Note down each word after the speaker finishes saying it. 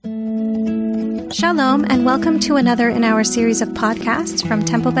Shalom, and welcome to another in our series of podcasts from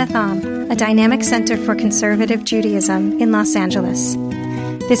Temple Beth Am, a dynamic center for conservative Judaism in Los Angeles.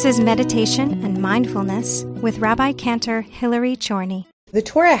 This is Meditation and Mindfulness with Rabbi Cantor Hilary Chorny. The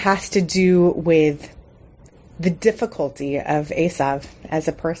Torah has to do with the difficulty of Esav as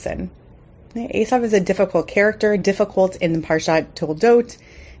a person. Esav is a difficult character, difficult in Parshat Toldot,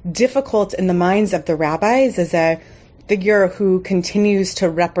 difficult in the minds of the rabbis as a figure who continues to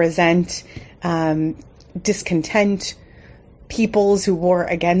represent discontent, peoples who war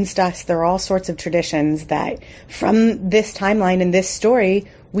against us. There are all sorts of traditions that from this timeline in this story,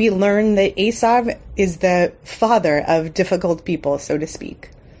 we learn that Esav is the father of difficult people, so to speak.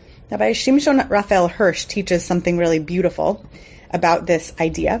 Rabbi Shimshon Raphael Hirsch teaches something really beautiful about this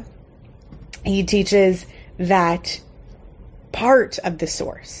idea. He teaches that part of the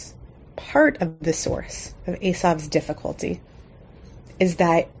source of Esav's difficulty is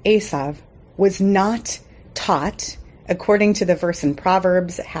that Esav was not taught, according to the verse in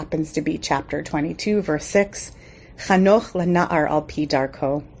Proverbs, it happens to be chapter 22, verse 6, Chanoch lana'ar al pi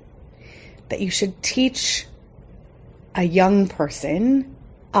darko, that you should teach a young person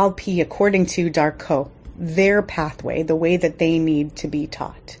al pi, according to darko, their pathway, the way that they need to be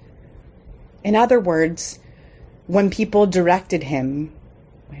taught. In other words, when people directed him,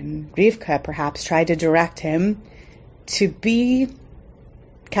 when Rivka perhaps tried to direct him to be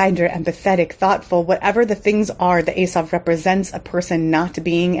kinder, empathetic, thoughtful, whatever the things are that Esav represents a person not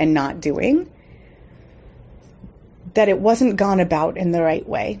being and not doing, that it wasn't gone about in the right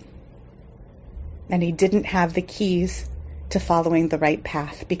way. And he didn't have the keys to following the right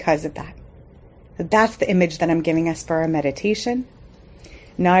path because of that. So that's the image that I'm giving us for our meditation.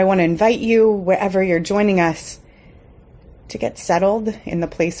 Now I want to invite you, wherever you're joining us, to get settled in the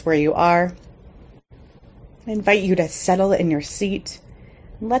place where you are. I invite you to settle in your seat.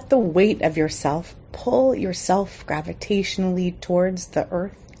 Let the weight of yourself pull yourself gravitationally towards the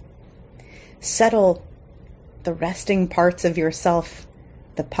earth. Settle the resting parts of yourself,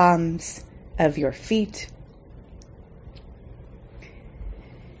 the palms of your feet.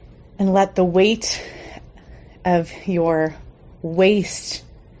 And let the weight of your waist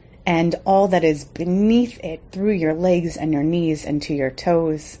and all that is beneath it, through your legs and your knees and to your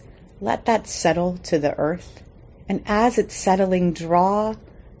toes, let that settle to the earth. And as it's settling, draw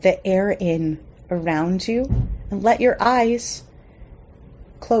the air in around you, and let your eyes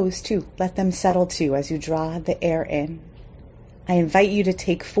close too. Let them settle too as you draw the air in. I invite you to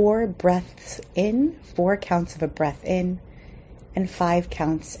take 4 breaths in, 4 counts of a breath in, and 5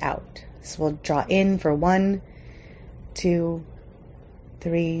 counts out. So we'll draw in for 1, 2,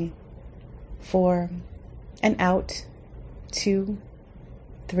 3, 4, and out 2,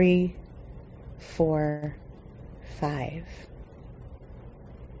 3, 4, 5.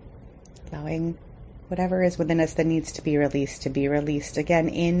 Allowing whatever is within us that needs to be released again.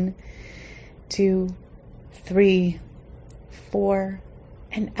 In 2, 3, 4,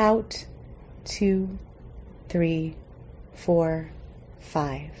 and out 2, 3, 4,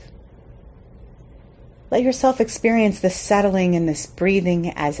 5. Let yourself experience this settling and this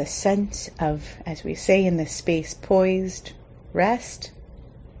breathing as a sense of, as we say in this space, poised rest,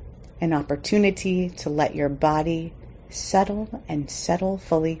 an opportunity to let your body settle and settle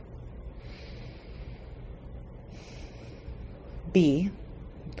fully.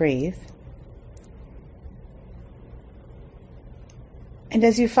 Breathe. And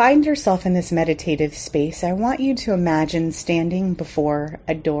as you find yourself in this meditative space, I want you to imagine standing before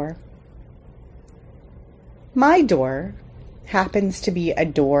a door. My door happens to be a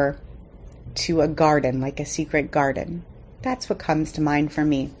door to a garden, like a secret garden. That's what comes to mind for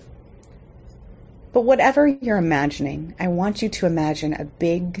me. But whatever you're imagining, I want you to imagine a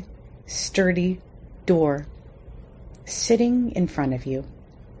big, sturdy door sitting in front of you.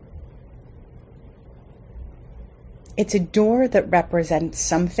 It's a door that represents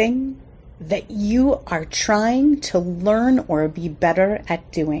something that you are trying to learn or be better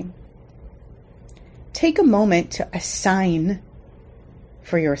at doing. Take a moment to assign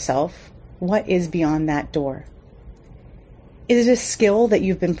for yourself what is beyond that door. Is it a skill that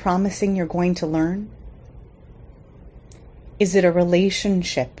you've been promising you're going to learn? Is it a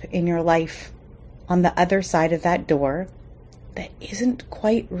relationship in your life on the other side of that door that isn't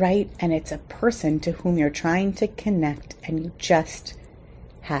quite right, and it's a person to whom you're trying to connect and you just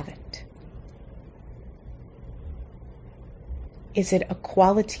haven't? Is it a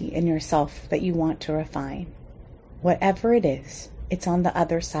quality in yourself that you want to refine? Whatever it is, it's on the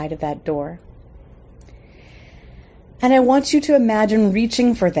other side of that door. And I want you to imagine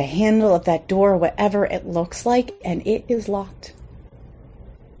reaching for the handle of that door, whatever it looks like, and it is locked.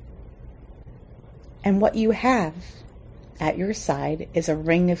 And what you have at your side is a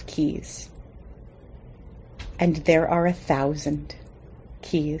ring of keys. And there are 1,000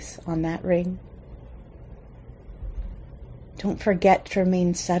 keys on that ring. Don't forget to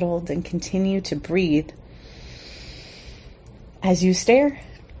remain settled and continue to breathe as you stare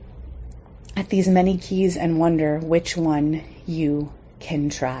at these many keys and wonder which one you can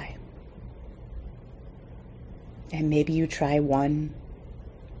try. And maybe you try 1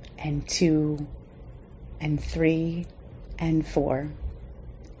 and 2 and 3 and 4.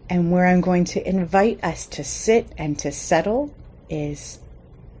 And where I'm going to invite us to sit and to settle is,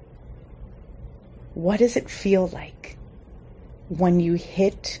 what does it feel like when you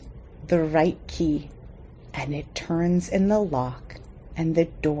hit the right key and it turns in the lock and the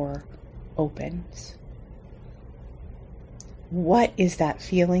door opens? What is that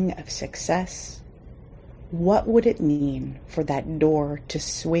feeling of success? What would it mean for that door to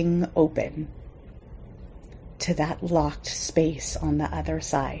swing open to that locked space on the other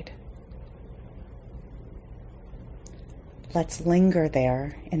side? Let's linger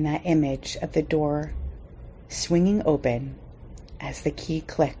there in that image of the door swinging open as the key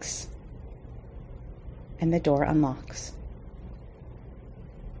clicks and the door unlocks.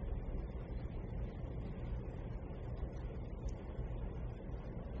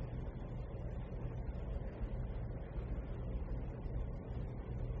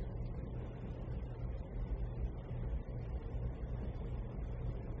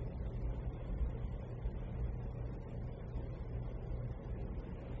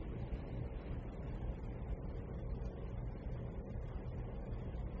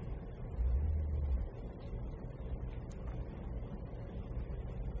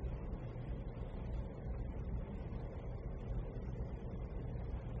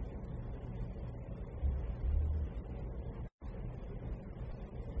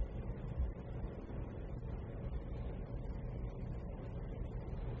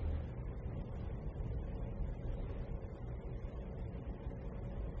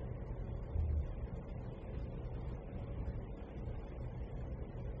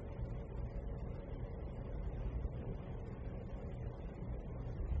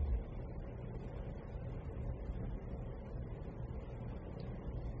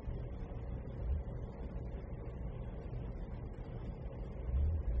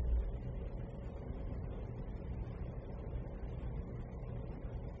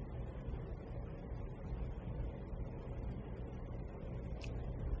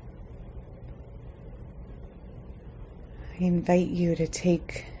 I invite you to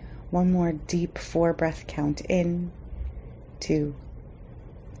take one more deep 4-breath count in, 2,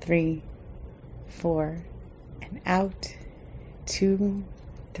 3, 4, and out, 2,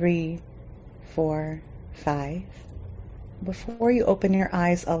 3, 4, 5. Before you open your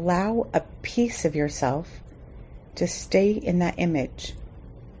eyes, allow a piece of yourself to stay in that image.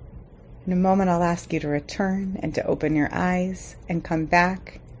 In a moment, I'll ask you to return and to open your eyes and come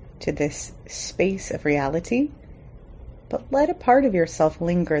back to this space of reality. But let a part of yourself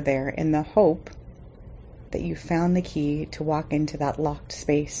linger there in the hope that you found the key to walk into that locked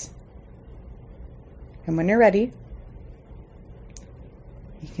space. And when you're ready,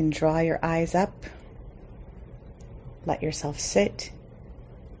 you can draw your eyes up, let yourself sit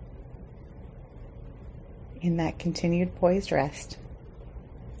in that continued poised rest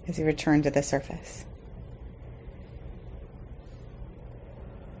as you return to the surface.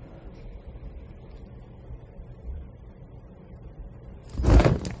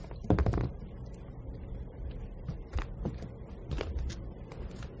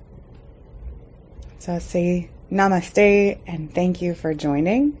 So I'll say namaste and thank you for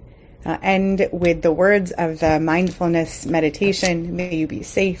joining. End with the words of the mindfulness meditation. May you be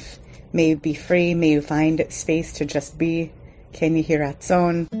safe, may you be free, may you find space to just be. Ken Yehi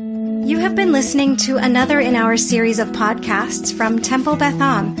Ratzon. You have been listening to another in our series of podcasts from Temple Beth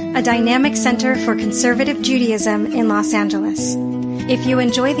Am, a dynamic center for conservative Judaism in Los Angeles. If you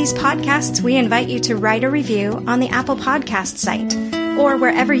enjoy these podcasts, we invite you to write a review on the Apple Podcast site or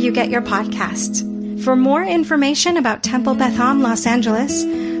wherever you get your podcasts. For more information about Temple Beth Am Los Angeles,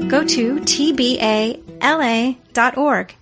 go to tbala.org.